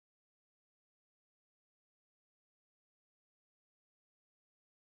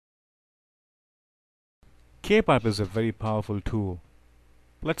CAEPIPE is a very powerful tool.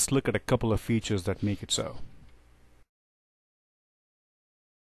 Let's look at a couple of features that make it so.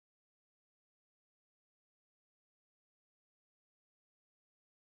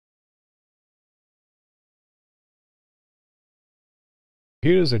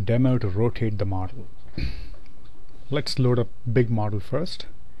 Here is a demo to rotate the model. Let's load up big model first.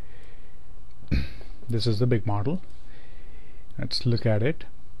 This is the big model. Let's look at it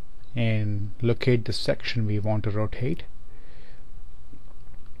and locate the section we want to rotate.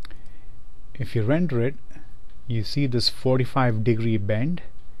 If you render it, you see this 45-degree bend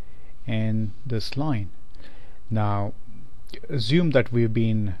and this line. Now assume that we've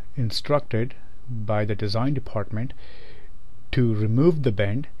been instructed by the design department to remove the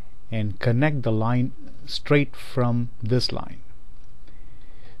bend and connect the line straight from this line.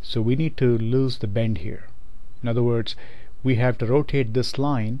 So we need to lose the bend here. In other words, we have to rotate this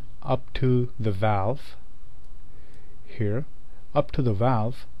line up to the valve here, up to the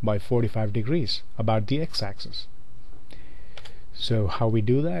valve by 45 degrees, about the x-axis. So how we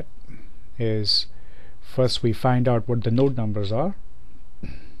do that is, first we find out what the node numbers are.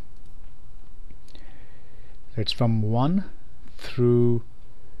 It's from 1 through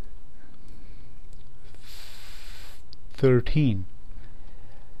 13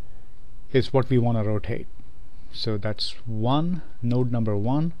 is what we want to rotate. So that's node number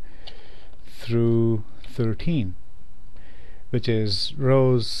 1 through 13, which is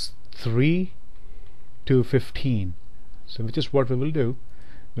rows 3 to 15. So which is what we will do.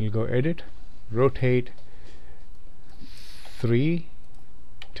 We'll go edit, rotate 3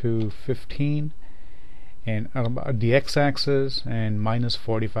 to 15 and about the x-axis and minus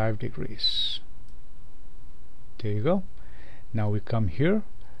 45 degrees. There you go. Now we come here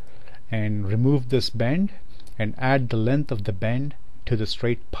and remove this bend and add the length of the bend to the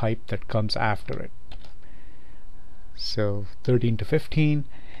straight pipe that comes after it. So 13 to 15,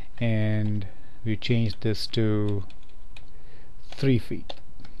 and we change this to 3 feet.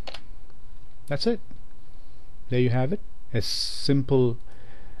 That's it. There you have it. A simple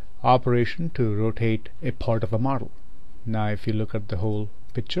operation to rotate a part of a model. Now if you look at the whole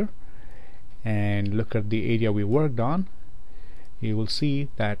picture and look at the area we worked on, you will see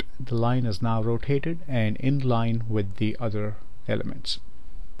that the line is now rotated and in line with the other elements.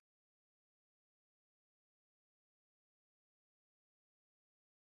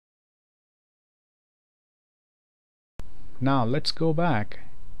 Now let's go back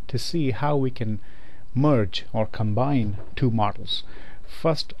to see how we can merge or combine two models.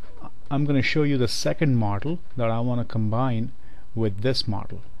 First, I'm going to show you the second model that I want to combine with this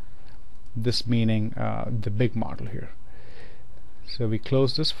model. This meaning the big model here. So we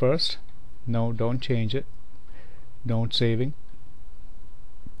close this first. No, don't change it. Don't saving.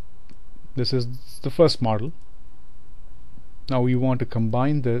 This is the first model. Now we want to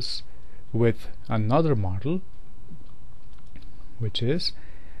combine this with another model, which is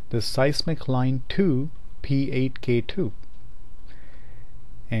the seismic line 2 P8K2.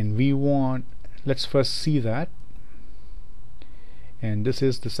 And we want, let's first see that. And this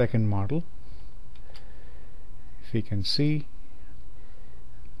is the second model. If you can see,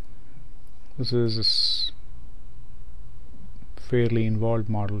 this is a fairly involved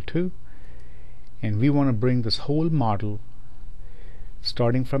model too, and we want to bring this whole model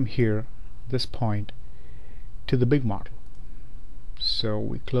starting from here, this point, to the big model. So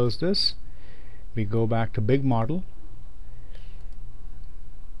we close this, we go back to big model.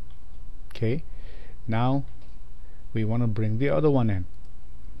 Okay, now we want to bring the other one in.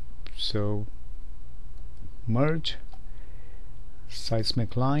 So merge,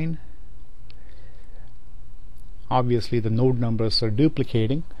 seismic line. Obviously the node numbers are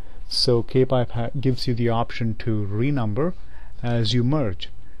duplicating, so CAEPIPE gives you the option to renumber as you merge.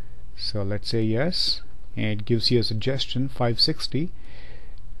 So let's say yes, and it gives you a suggestion 560.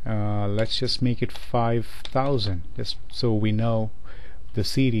 Let's just make it 5000, just so we know the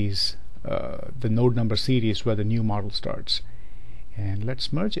series, the node number series where the new model starts. And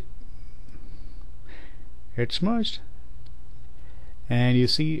let's merge it. It's merged. And you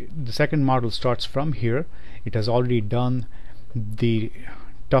see the second model starts from here. It has already done the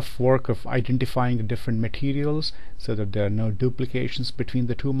tough work of identifying the different materials so that there are no duplications between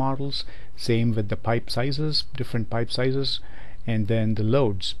the two models. Same with the pipe sizes, different pipe sizes, and then the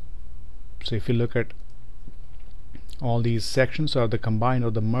loads. So if you look at all these sections are the combined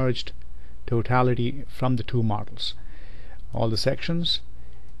or the merged totality from the two models. All the sections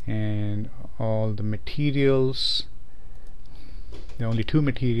and all the materials, there are only 2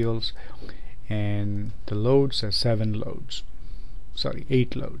 materials, and the loads are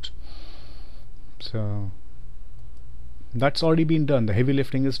 8 loads. So That's already been done. The heavy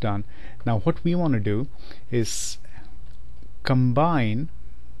lifting is done. Now what we want to do is combine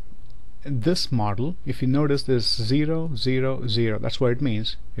this model. If you notice, there's 0 0 0. That's what it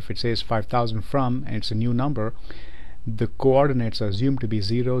means. If it says 5000 from and it's a new number, the coordinates are assumed to be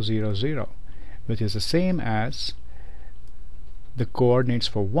 0 0 0, which is the same as the coordinates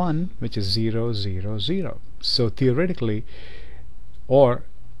for 1, which is 0 0 0. So theoretically, or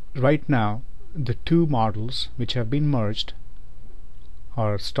right now, the two models which have been merged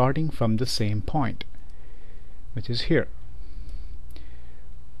are starting from the same point, which is here.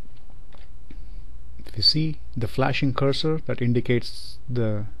 If you see the flashing cursor that indicates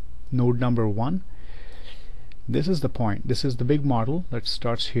the node number 1, this is the point. This is the big model that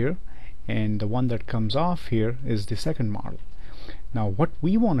starts here, and the one that comes off here is the second model. Now what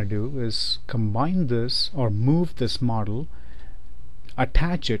we want to do is combine this, or move this model,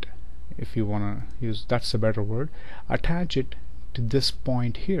 attach it, if you want to use, that's a better word, attach it to this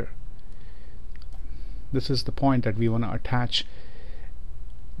point here. This is the point that we want to attach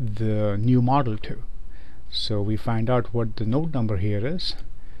the new model to. So we find out what the node number here is.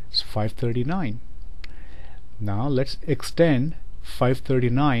 It's 539. Now let's extend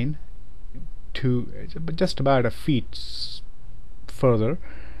 539 to just about a feet further.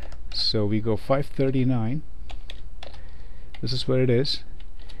 So we go 539, this is where it is,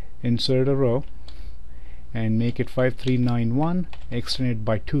 insert a row and make it 5391, extend it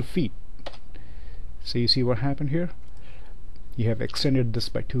by 2 feet. So you see what happened here? You have extended this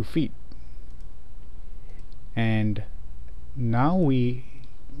by 2 feet. And now we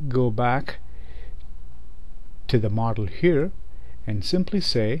go back to the model here and simply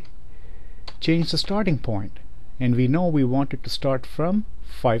say change the starting point, and we know we want it to start from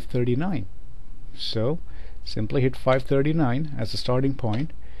 539. So simply hit 539 as the starting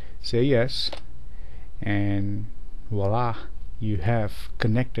point, say yes, and voila, you have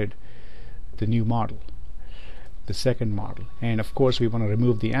connected the new model, the second model. And of course we want to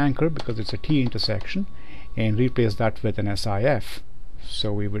remove the anchor because it's a T intersection, and replace that with an SIF.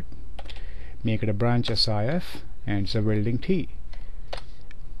 So we would make it a branch SIF, and it's a welding T.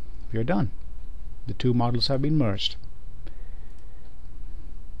 We're done. The two models have been merged.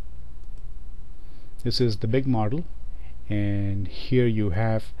 This is the big model, and here you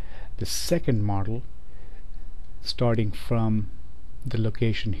have the second model starting from the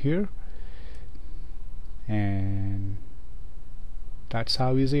location here, and that's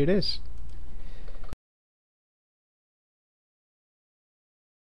how easy it is.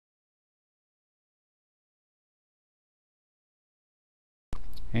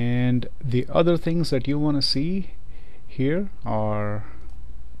 And the other things that you want to see here are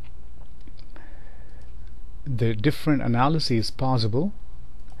the different analyses possible.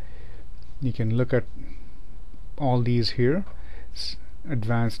 You can look at all these here.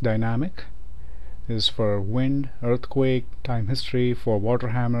 Advanced dynamic is for wind, earthquake, time history, for water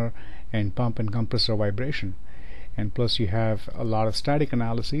hammer, and pump and compressor vibration. And plus you have a lot of static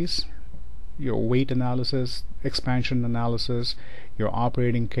analyses, your weight analysis, expansion analysis, your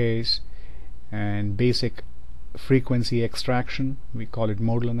operating case, and basic frequency extraction. We call it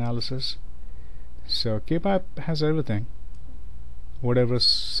modal analysis. So CAEPIPE has everything. Whatever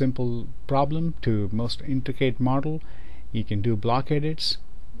simple problem to most intricate model, you can do block edits,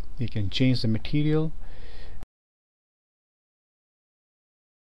 you can change the material.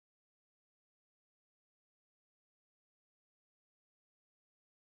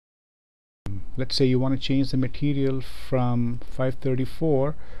 Let's say you want to change the material from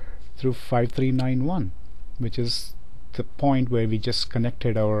 534 through 5391, which is the point where we just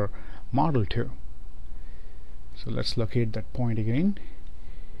connected our model to. So let's locate that point again,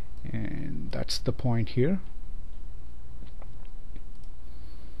 and that's the point here.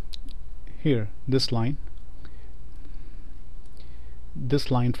 Here, this line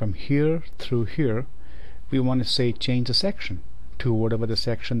from here through here, we want to say change the section to whatever the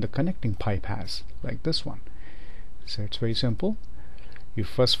section the connecting pipe has, like this one. So it's very simple. You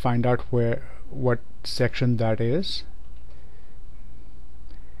first find out what section that is.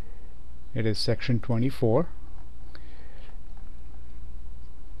 It is section 24,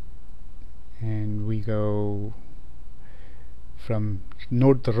 and we go from,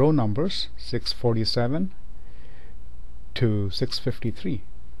 note the row numbers, 647 to 653.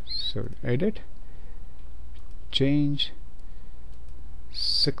 So edit, change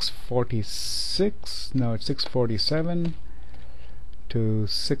 646, no, it's 647 to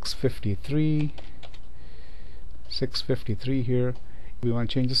 653. 653 here. We want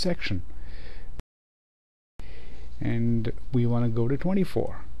to change the section, and we want to go to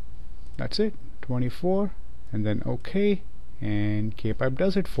 24. That's it, 24, and then OK. and CAEPIPE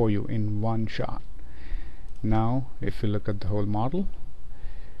does it for you in one shot. Now if you look at the whole model,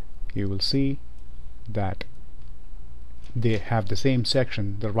 you will see that they have the same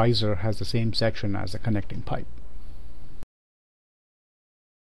section. The riser has the same section as the connecting pipe.